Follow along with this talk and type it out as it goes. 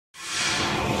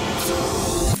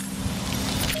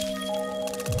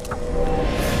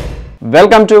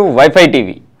Welcome to wifi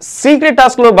TV. Secret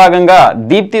task లో భాగంగా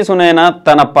దీప్తి సునైనా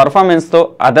తన పర్ఫార్మెన్స్ తో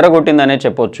అదరగొట్టిందనే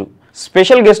చెప్పొచ్చు.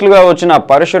 స్పెషల్ గెస్ట్లుగా వచ్చిన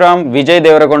పరశురామ్, విజయ్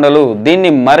దేవరకొండలు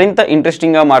దీన్ని మరింత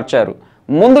ఇంట్రెస్టింగ్ గా మార్చారు.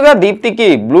 ముందుగా దీప్తికి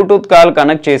బ్లూటూత్ కాల్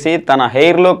కనెక్ట్ చేసి తన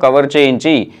హెయిర్ లో కవర్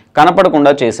చేయించి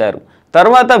కనపడకుండా చేశారు.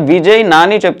 తర్వాత విజయ్,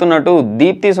 నాని చెప్తున్నట్టు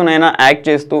దీప్తి సునైనా యాక్ట్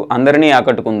చేస్తూ అందరినీ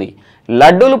ఆకట్టుకుంది.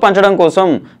 లడ్డూలు పంచడం కోసం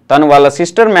తను వాళ్ళ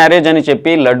సిస్టర్ మ్యారేజ్ అని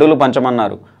చెప్పి లడ్డూలు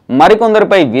పంచమన్నారు.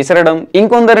 మరికొందరిపై విసరడం,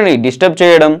 ఇంకొందరిని డిస్టర్బ్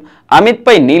చేయడం, అమిత్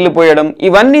పై నీళ్లు పోయడం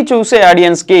ఇవన్నీ చూసే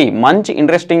ఆడియన్స్ కి మంచి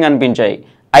ఇంట్రెస్టింగ్ అనిపించాయి.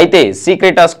 అయితే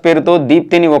సీక్రెట్ టాస్క్ పేరుతో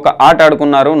దీప్తిని ఒక ఆట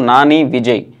ఆడుకున్నారు నాని,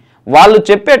 విజయ్. వాళ్ళు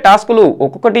చెప్పే టాస్కులు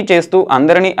ఒక్కొక్కటి చేస్తూ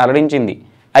అందరినీ అలరించింది.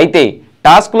 అయితే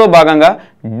టాస్క్ లో భాగంగా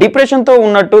డిప్రెషన్ తో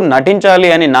ఉన్నట్టు నటించాలి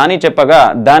అని నాని చెప్పగా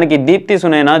దానికి దీప్తి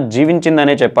సునైనా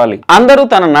జీవించిందనే చెప్పాలి. అందరూ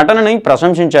తన నటనని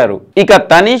ప్రశంసించారు. ఇక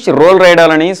తనీష్ రోల్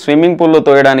రైడాలని స్విమ్మింగ్ పూల్ లో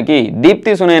తోయడానికి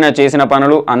దీప్తి సునైనా చేసిన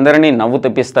పనులు అందరినీ నవ్వు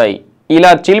తెప్పిస్తాయి.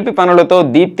 ఇలా చిలిపి పనులతో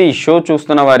దీప్తి షో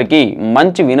చూస్తున్న వారికి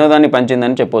మంచి వినోదాన్ని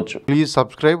పంచిందని చెప్పొచ్చు. Please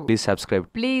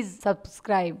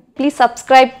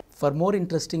subscribe. For more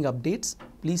interesting updates,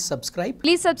 please subscribe.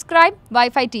 Please subscribe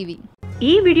Wi-Fi TV.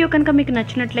 ఈ వీడియో కనుక మీకు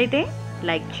నచ్చినట్లయితే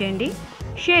లైక్ చేయండి,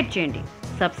 షేర్ చేయండి,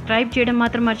 సబ్స్క్రైబ్ చేయడం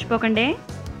మాత్రం మర్చిపోకండి.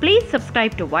 Please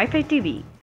subscribe to wifi TV.